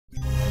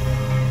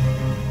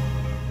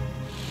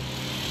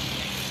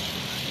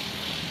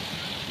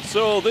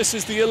So this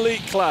is the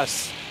elite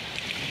class.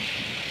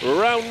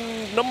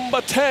 Round number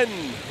 10,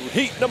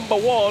 heat number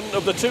 1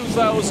 of the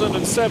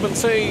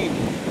 2017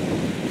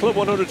 Club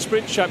 100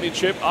 Sprint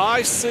Championship.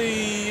 I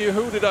see,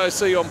 who did I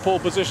see on pole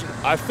position?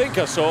 I think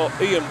I saw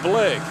Ian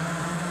Blake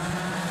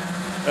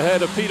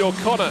ahead of Pete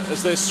O'Connor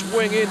as they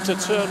swing into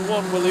turn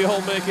 1. Will they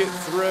all make it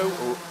through?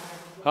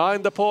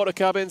 Behind the porter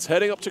cabins,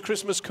 heading up to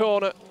Christmas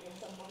Corner.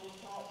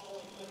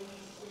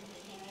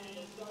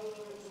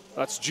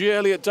 That's J.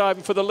 Elliott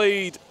diving for the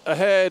lead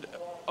ahead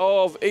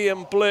of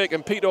Ian Blake,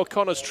 and Pete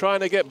O'Connor's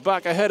trying to get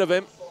back ahead of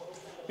him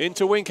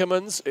into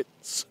Winkerman's.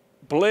 It's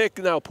Blake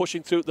now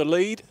pushing through the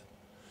lead.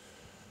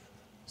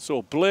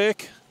 So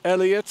Blake,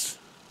 Elliott,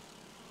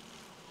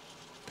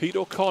 Pete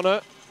O'Connor.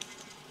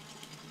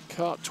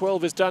 Kart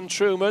 12 is Dan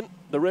Truman.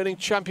 The reigning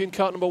champion,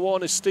 kart number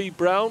 1, is Steve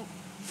Brown,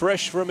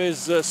 fresh from his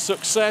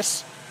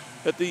success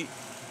at the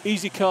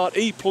Easy Kart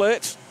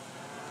E-Plate.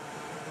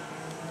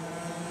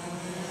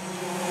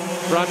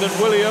 Brandon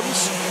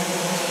Williams,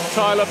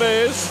 Tyler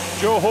Mays,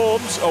 Joe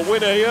Holmes, a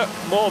winner here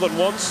more than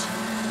once.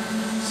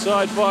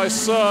 Side by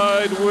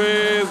side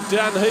with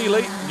Dan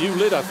Healy, new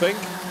lid I think.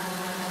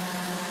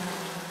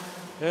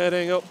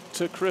 Heading up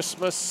to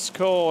Christmas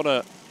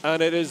Corner,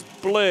 and it is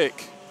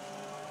Blake.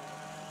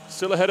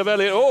 Still ahead of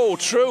Elliott. Oh,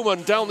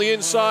 Truman down the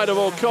inside of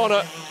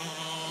O'Connor.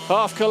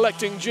 Half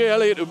collecting J.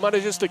 Elliott, who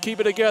manages to keep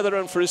it together,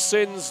 and for his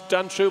sins,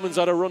 Dan Truman's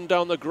had a run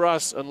down the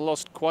grass and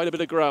lost quite a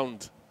bit of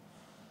ground.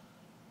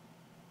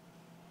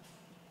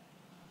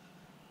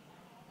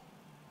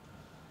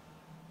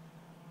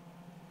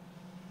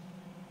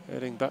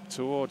 Heading back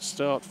towards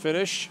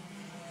start-finish.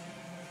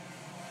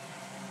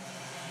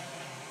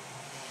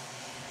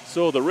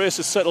 So the race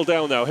has settled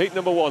down now. Heat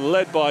number 1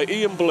 led by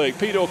Ian Blake,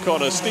 Pete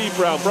O'Connor, Steve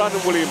Brown, Brandon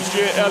Williams,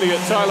 J.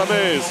 Elliott, Tyler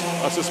Mays.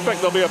 I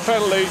suspect there'll be a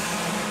penalty.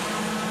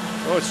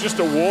 Oh, it's just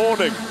a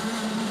warning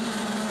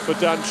for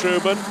Dan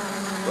Truman.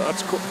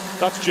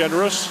 That's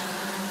generous.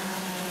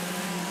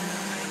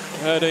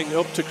 Heading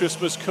up to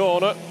Christmas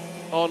Corner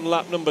on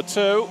lap number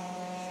 2.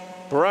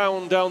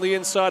 Brown down the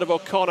inside of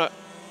O'Connor.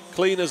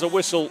 Clean as a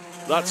whistle.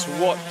 That's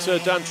what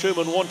Dan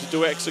Truman wanted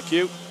to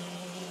execute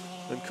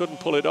and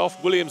couldn't pull it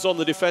off. Williams on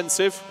the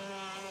defensive.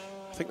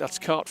 I think that's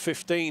kart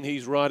 15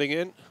 he's riding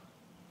in.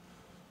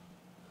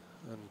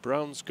 And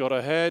Brown's got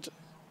ahead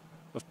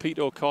of Pete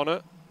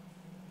O'Connor.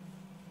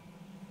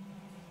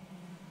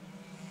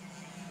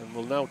 And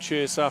will now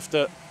chase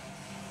after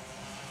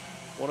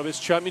one of his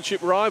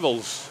championship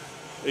rivals,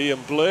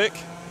 Ian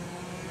Blake.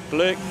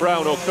 Blake,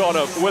 Brown,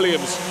 O'Connor,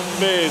 Williams,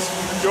 Mays,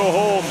 Joe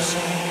Holmes,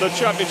 the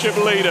championship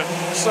leader,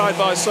 side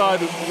by side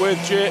with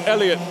J.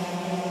 Elliott.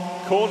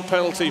 Cone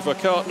penalty for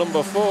kart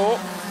number 4.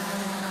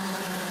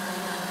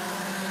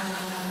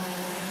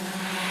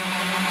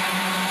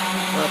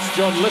 That's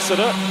John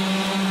Listener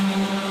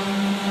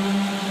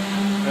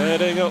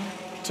heading up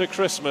to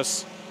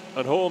Christmas,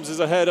 and Holmes is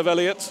ahead of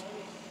Elliott.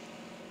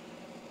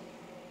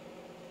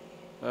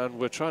 And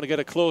we're trying to get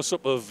a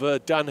close-up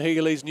of Dan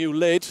Healy's new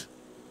lid.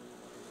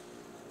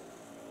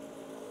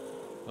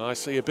 I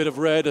see a bit of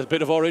red, a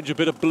bit of orange, a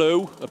bit of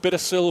blue, a bit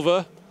of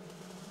silver.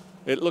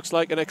 It looks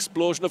like an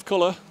explosion of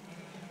colour.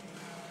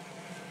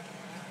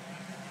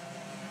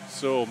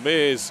 So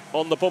Mays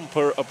on the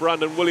bumper of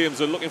Brandon Williams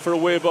and looking for a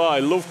way by.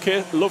 Love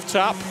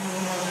tap.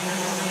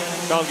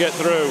 Can't get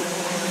through.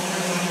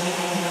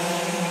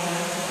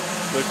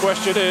 The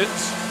question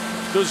is,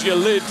 does your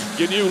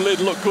new lid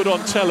look good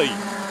on telly?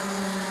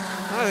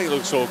 I think it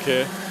looks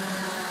okay.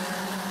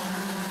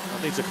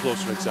 That needs a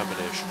closer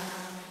examination.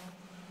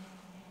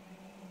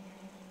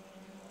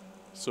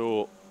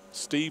 So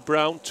Steve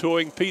Brown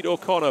towing Pete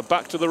O'Connor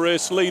back to the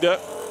race leader.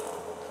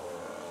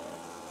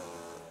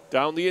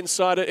 Down the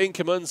inside at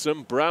Inkermans,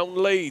 and Brown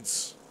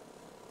leads.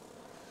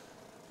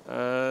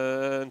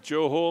 And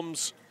Joe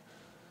Holmes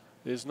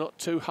is not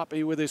too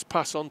happy with his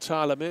pass on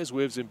Tyler Mays,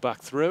 waves him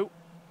back through.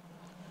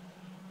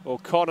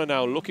 O'Connor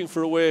now looking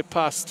for a way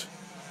past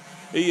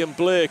Ian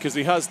Blake, as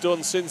he has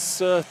done since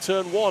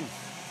turn 1.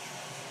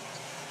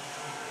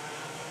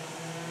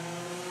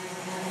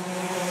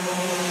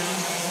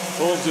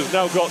 Holmes has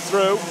now got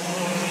through.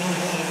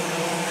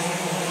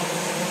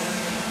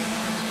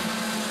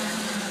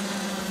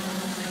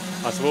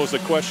 I suppose the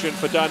question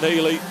for Dan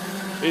Healy,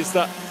 is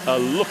that a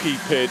lucky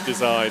paint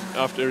design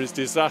after his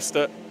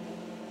disaster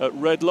at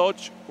Red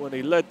Lodge when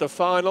he led the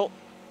final,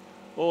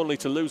 only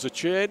to lose a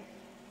chain?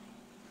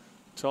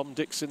 Tom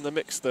Dix in the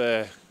mix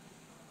there,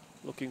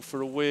 looking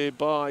for a way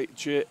by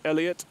J.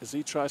 Elliott as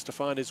he tries to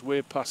find his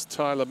way past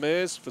Tyler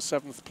Mays for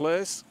 7th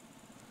place.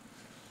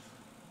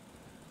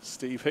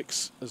 Steve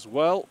Hicks as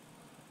well,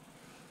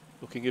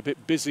 looking a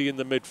bit busy in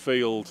the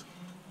midfield.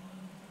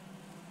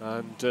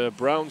 And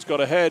Brown's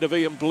got ahead of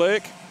Ian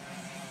Blake.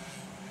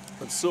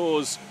 And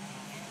so's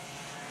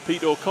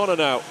Pete O'Connor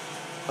now.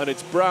 And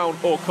it's Brown,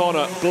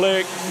 O'Connor,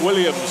 Blake,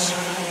 Williams.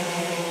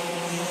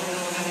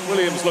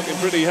 Williams looking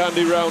pretty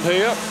handy round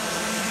here.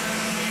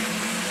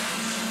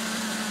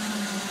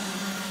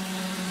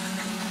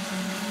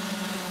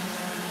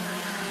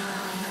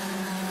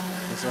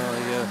 As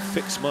I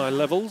fix my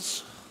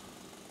levels.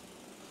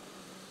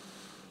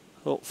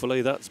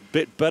 Hopefully that's a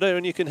bit better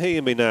and you can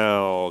hear me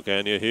now.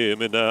 Can you hear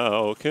me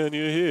now? Can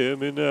you hear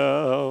me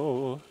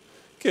now?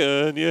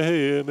 Can you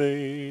hear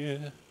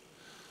me?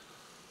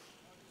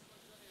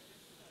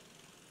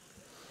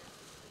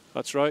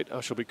 That's right,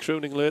 I shall be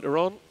crooning later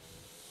on.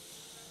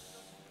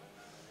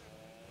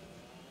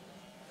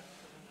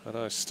 And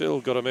I've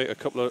still got to make a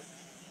couple of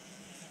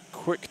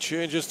quick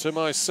changes to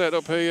my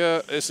setup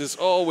here. This is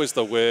always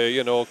the way,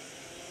 you know.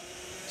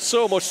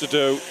 So much to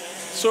do,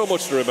 so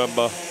much to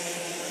remember.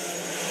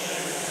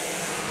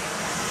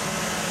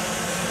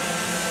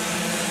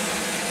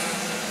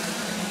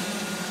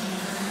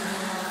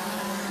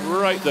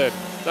 Right then,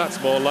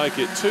 that's more like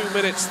it. 2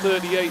 minutes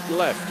 38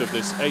 left of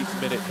this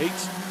 8-minute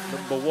heat.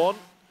 Number 1.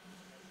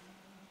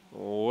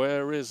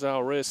 Where is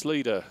our race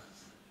leader?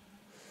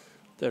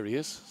 There he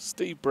is,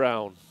 Steve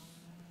Brown.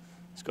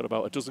 He's got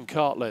about a dozen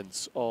cart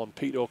lengths on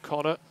Pete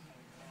O'Connor.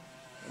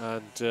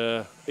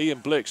 And Ian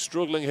Blake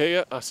struggling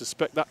here. I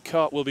suspect that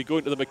cart will be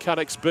going to the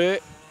mechanics bay.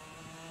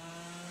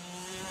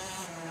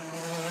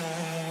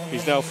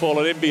 He's now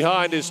fallen in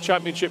behind his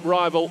championship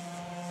rival,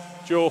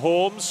 Joe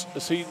Holmes,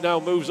 as he now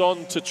moves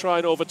on to try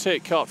and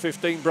overtake cart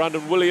 15,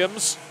 Brandon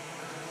Williams.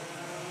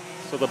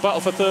 So the battle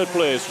for third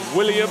place,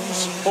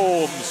 Williams,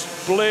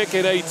 Holmes, Blake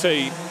in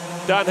 18,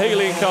 Dan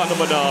Healy in cart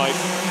number 9,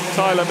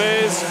 Tyler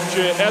Mays,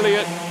 Jay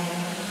Elliott,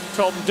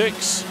 Tom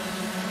Dix,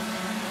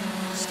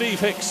 Steve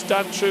Hicks,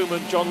 Dan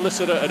Truman, John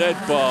Lissiter and Ed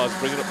Bars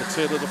bringing up the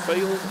tail of the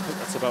field. I think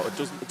that's about a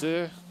dozen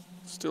today.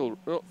 Still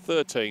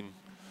 13.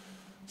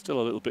 Still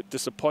a little bit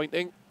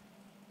disappointing.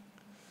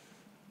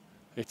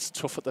 It's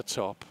tough at the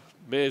top.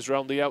 Mays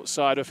round the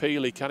outside of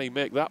Healy. Can he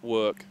make that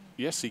work?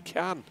 Yes, he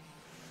can.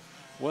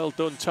 Well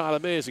done, Tyler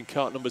Mays in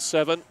cart number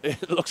 7.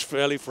 It looks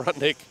fairly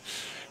frantic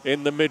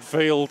in the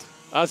midfield,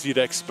 as you'd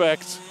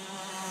expect.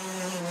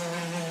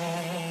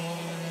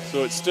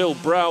 So it's still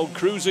Brown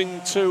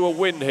cruising to a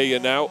win here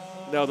now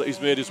that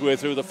he's made his way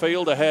through the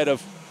field ahead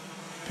of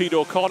Pete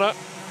O'Connor.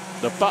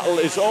 The battle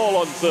is all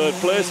on third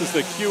place as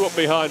they queue up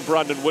behind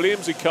Brandon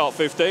Williams in cart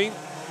 15.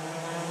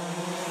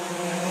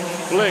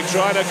 Blake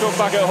trying to come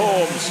back at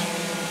Holmes.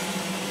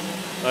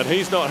 And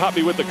he's not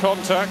happy with the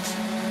contact.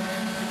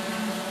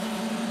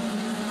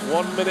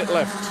 1 minute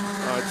left.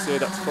 I'd say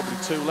that's probably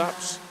 2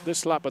 laps.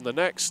 This lap and the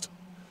next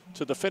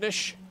to the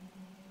finish.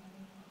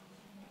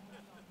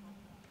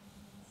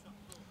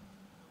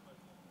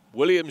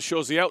 Williams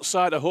shows the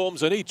outside of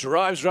Holmes and he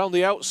drives round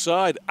the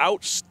outside.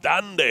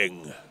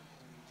 Outstanding.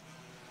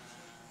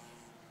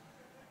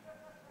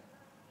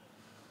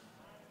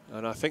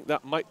 And I think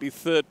that might be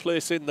third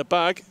place in the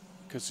bag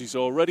because he's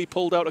already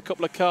pulled out a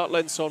couple of cart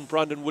lengths on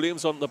Brandon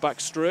Williams on the back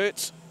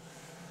straight.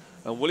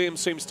 And Williams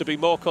seems to be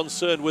more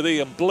concerned with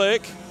Ian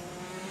Blake.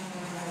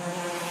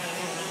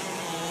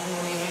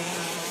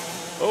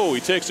 Oh,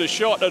 he takes a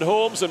shot at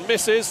Holmes and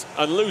misses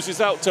and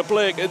loses out to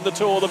Blake in the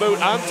toe of the boot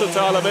and to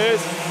Tyler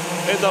Mays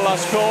in the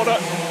last corner.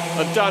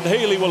 And Dan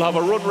Healy will have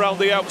a run round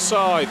the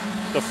outside.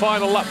 The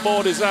final lap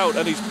board is out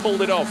and he's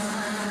pulled it off.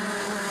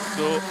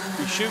 So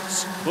he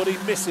shoots, but he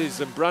misses,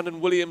 and Brandon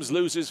Williams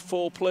loses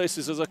 4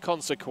 places as a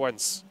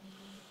consequence.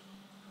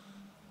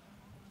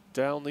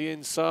 Down the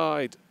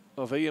inside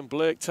of Ian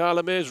Blake,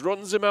 Tyler Mays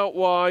runs him out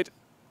wide.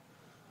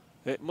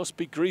 It must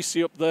be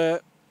greasy up there.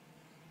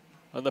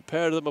 And the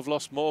pair of them have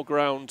lost more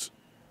ground.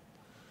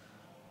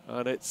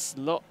 And it's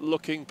not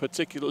looking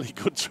particularly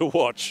good to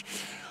watch.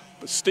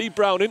 But Steve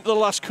Brown into the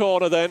last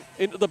corner then,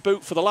 into the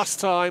boot for the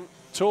last time.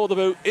 Tore the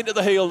boot, into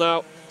the heel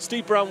now.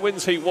 Steve Brown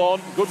wins heat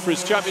 1, good for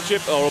his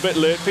championship, or a bit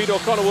late. Pete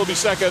O'Connor will be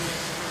second.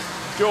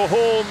 Joe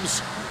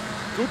Holmes,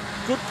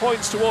 good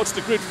points towards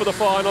the grid for the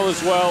final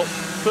as well.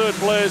 Third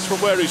place from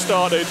where he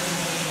started.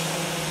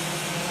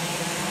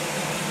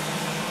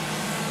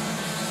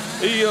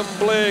 Ian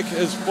Blake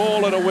has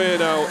fallen away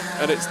now,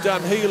 and it's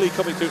Dan Healy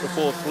coming through to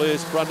 4th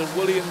place. Brandon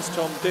Williams,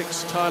 Tom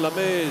Dix, Tyler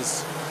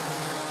Mays,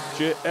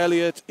 Jay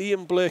Elliott,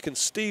 Ian Blake and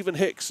Stephen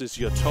Hicks is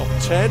your top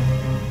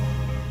 10.